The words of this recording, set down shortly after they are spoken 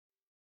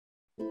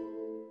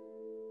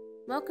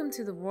Welcome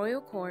to the Royal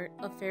Court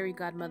of Fairy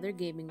Godmother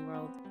Gaming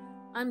World.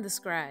 I'm the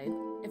Scribe.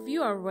 If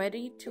you are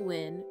ready to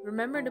win,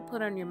 remember to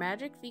put on your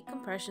magic feet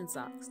compression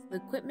socks, the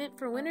equipment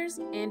for winners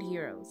and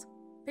heroes.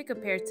 Pick a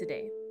pair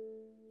today.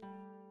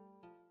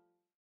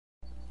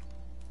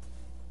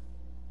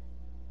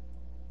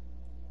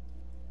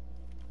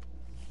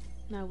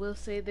 Now I will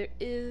say there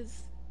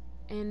is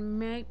and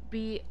might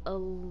be a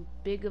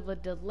big of a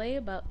delay,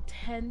 about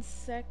 10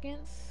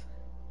 seconds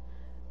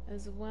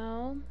as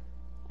well.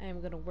 I am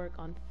going to work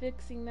on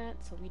fixing that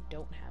so we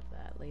don't have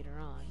that later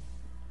on.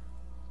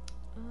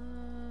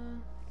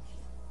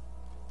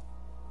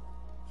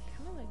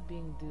 Kind of like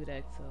being Dude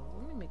XO.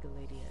 Let me make a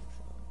Lady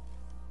XO.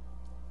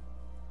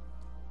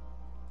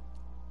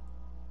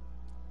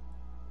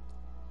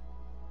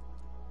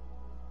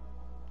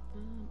 I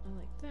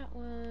like that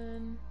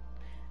one.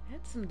 I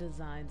had some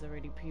designs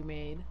already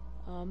pre-made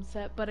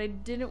set, but I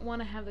didn't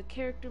want to have the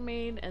character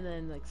made and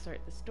then like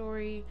start the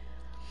story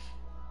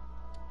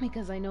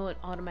because I know it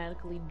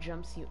automatically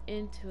jumps you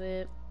into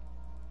it.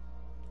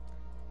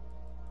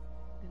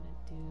 I'm gonna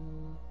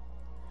do,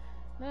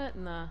 but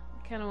nah,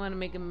 I kind of want to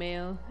make a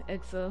male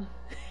EXO.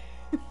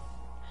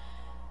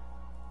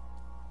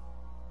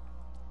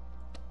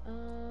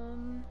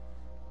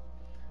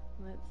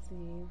 Let's see.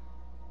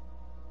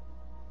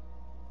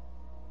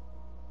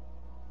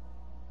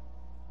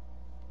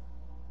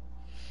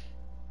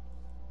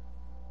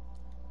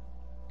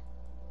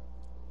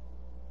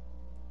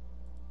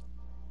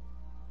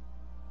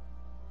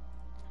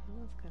 That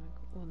was kind of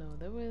cool. Well, no,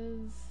 there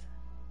was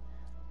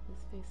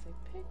this face I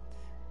picked.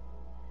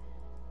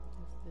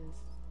 There's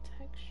this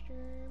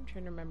texture. I'm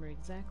trying to remember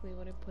exactly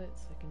what I put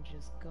so I can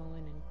just go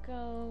in and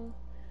go.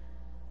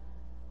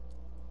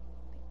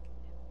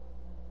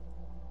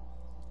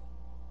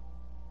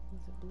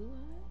 Was it blue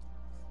eyes?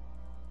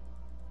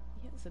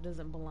 Yes, it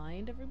doesn't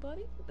blind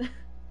everybody.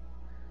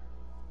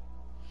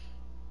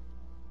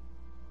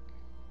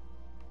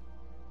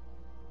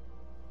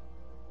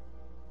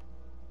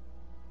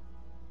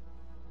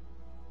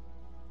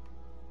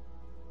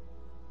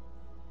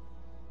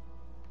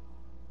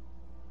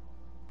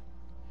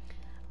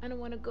 I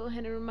want to go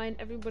ahead and remind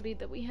everybody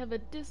that we have a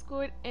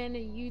Discord and a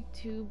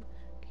YouTube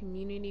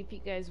community. If you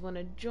guys want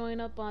to join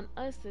up on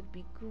us, that'd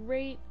be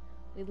great.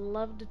 We'd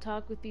love to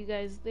talk with you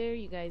guys there.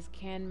 You guys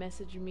can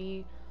message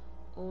me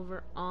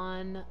over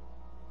on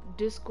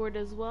Discord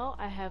as well.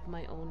 I have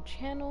my own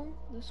channel,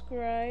 the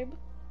Scribe.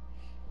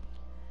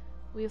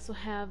 We also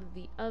have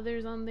the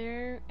others on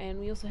there, and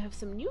we also have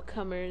some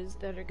newcomers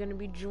that are going to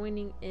be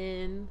joining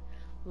in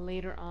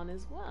later on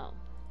as well.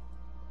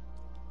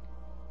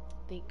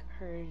 I think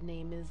her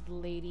name is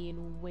Lady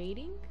in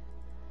Waiting,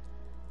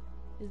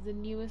 is the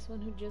newest one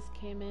who just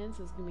came in,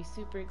 so it's gonna be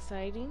super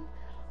exciting.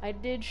 I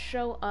did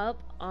show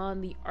up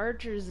on the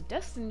Archer's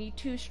Destiny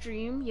 2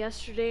 stream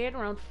yesterday at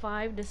around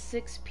 5 to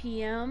 6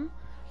 p.m.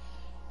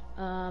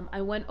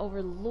 I went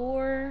over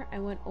lore. I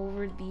went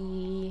over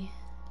the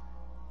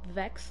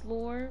Vex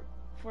lore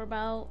for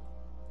about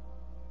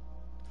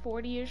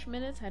 40-ish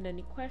minutes. Had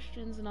any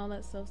questions and all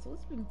that stuff, so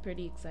it's been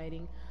pretty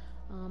exciting.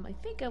 I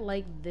think I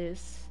like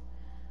this.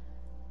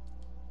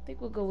 I think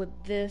we'll go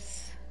with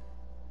this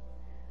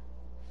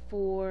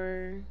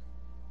for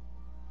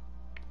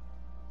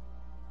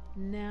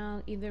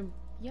now, either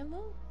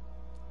yellow,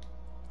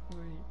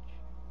 orange.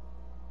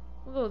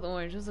 We'll go with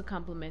orange. Those are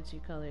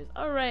complementary colors.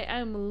 Alright,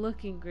 I'm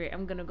looking great.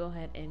 I'm gonna go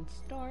ahead and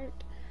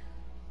start.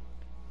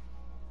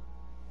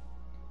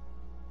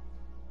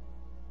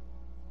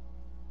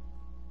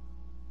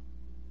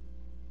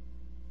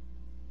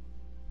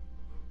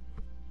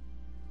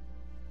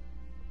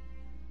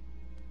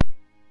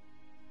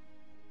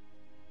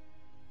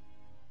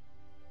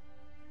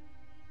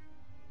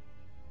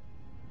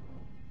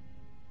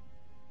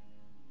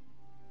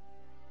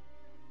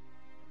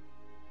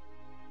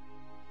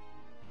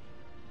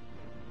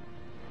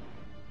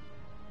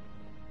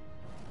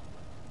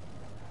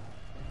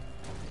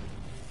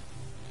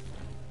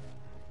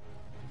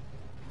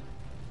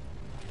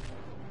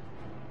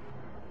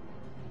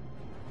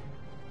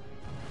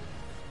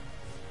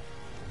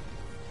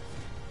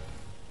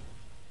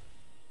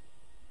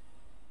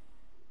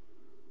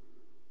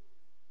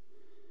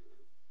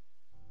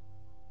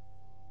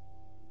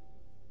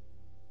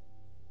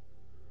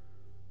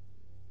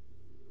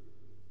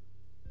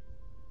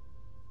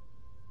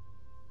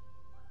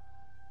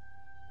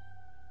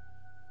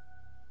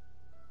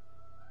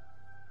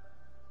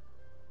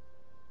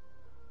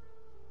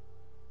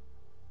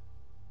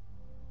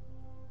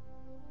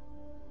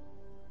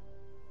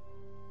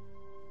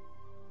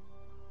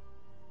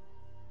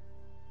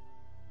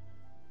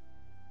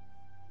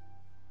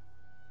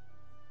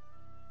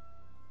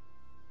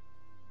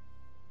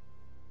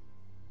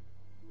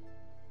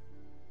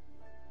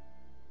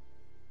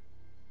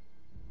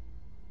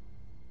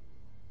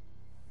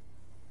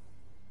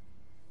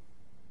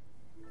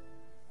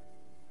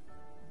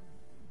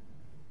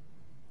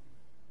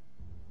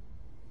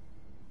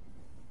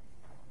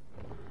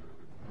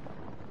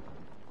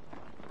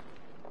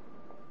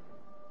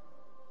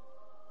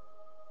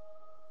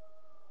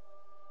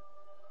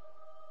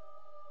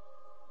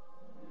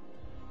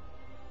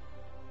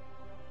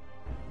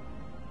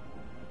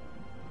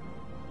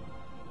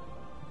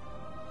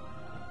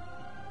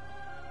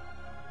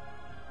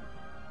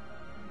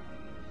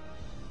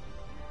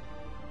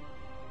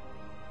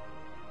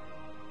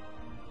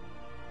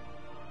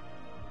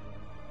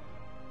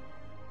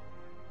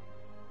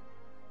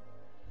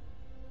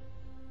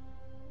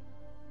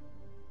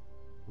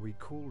 We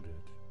called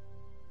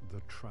it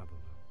the Traveler,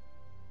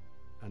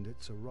 and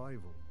its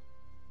arrival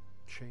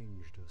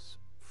changed us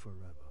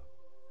forever.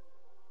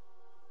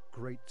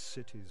 Great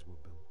cities were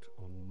built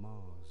on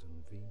Mars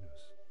and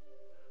Venus.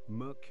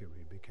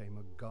 Mercury became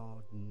a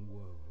garden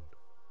world.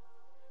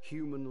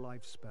 Human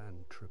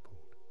lifespan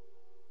tripled.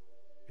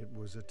 It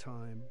was a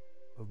time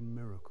of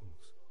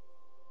miracles.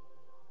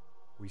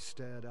 We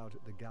stared out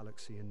at the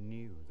galaxy and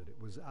knew that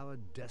it was our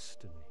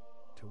destiny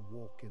to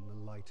walk in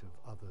the light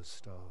of other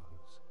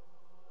stars.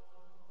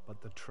 But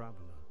the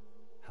Traveler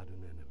had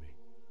an enemy.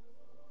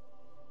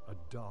 A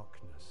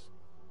darkness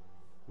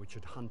which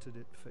had hunted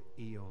it for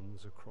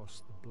eons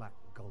across the black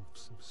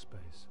gulfs of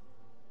space.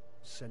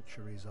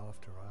 Centuries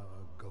after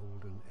our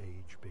golden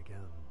age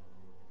began,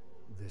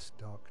 this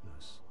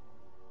darkness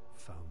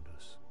found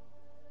us.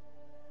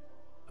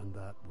 And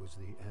that was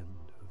the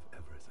end of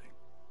everything.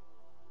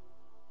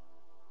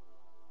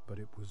 But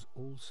it was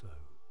also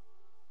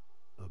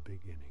a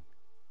beginning.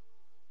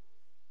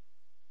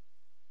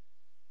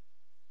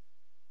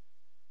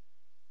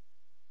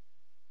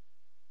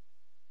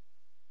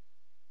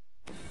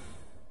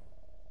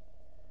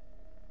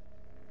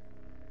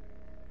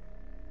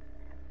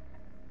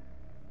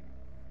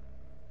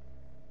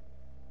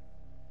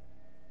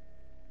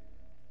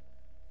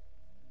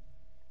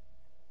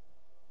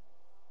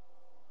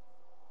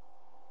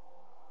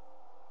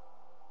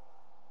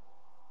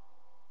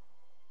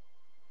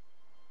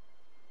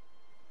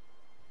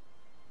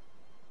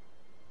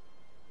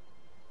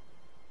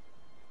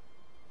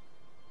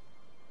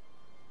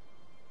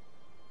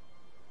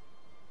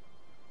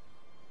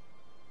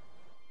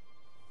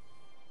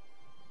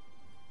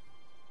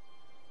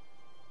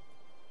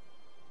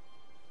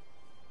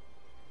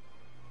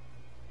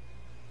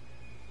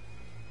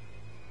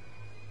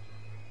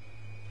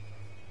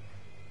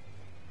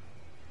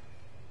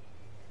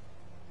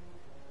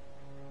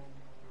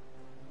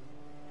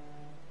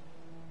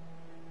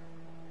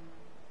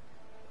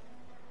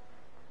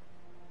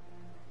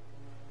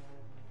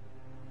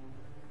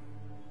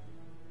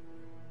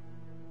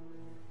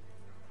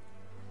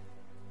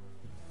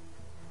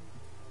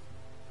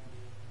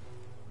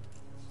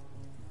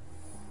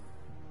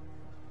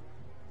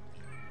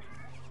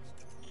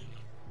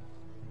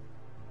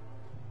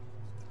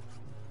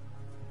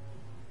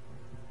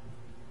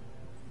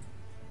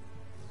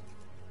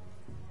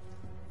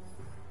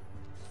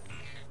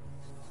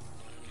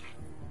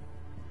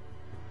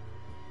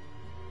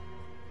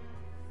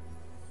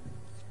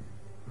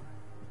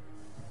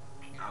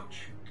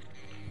 Ouch.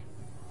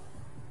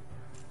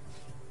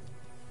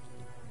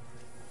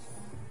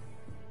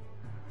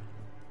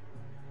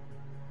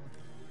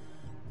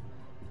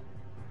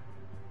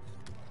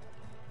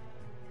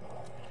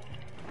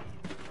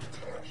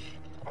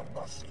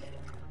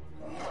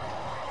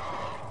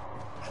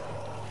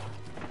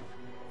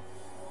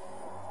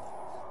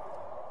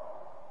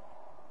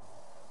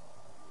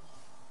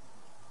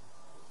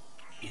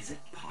 Is it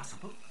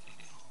possible?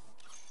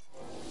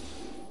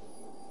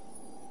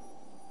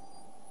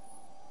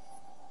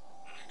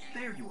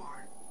 There you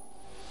are.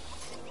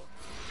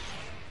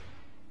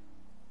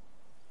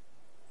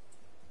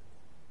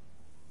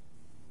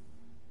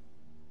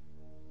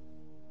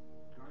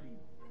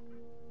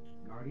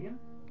 Guardian?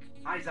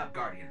 Eyes up,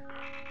 Guardian.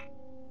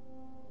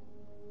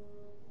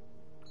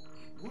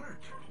 It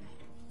worked.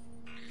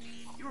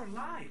 You're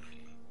alive.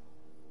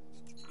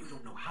 You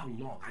don't know how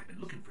long I've been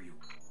looking for you.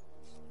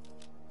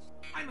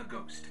 I'm a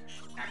ghost.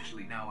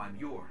 Actually, now I'm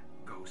your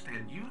ghost.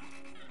 And you?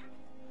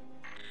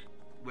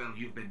 Well,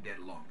 you've been dead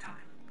a long time.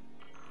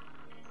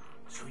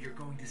 So you're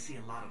going to see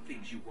a lot of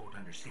things you won't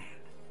understand.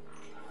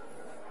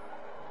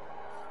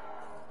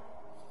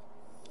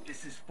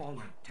 This is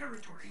fallen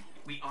territory.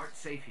 We aren't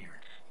safe here.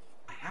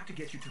 I have to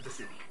get you to the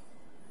city.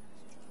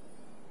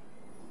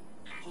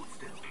 Hold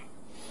still.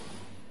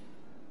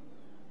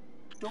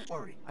 Don't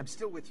worry, I'm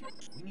still with you.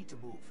 We need to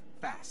move,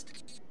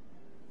 fast.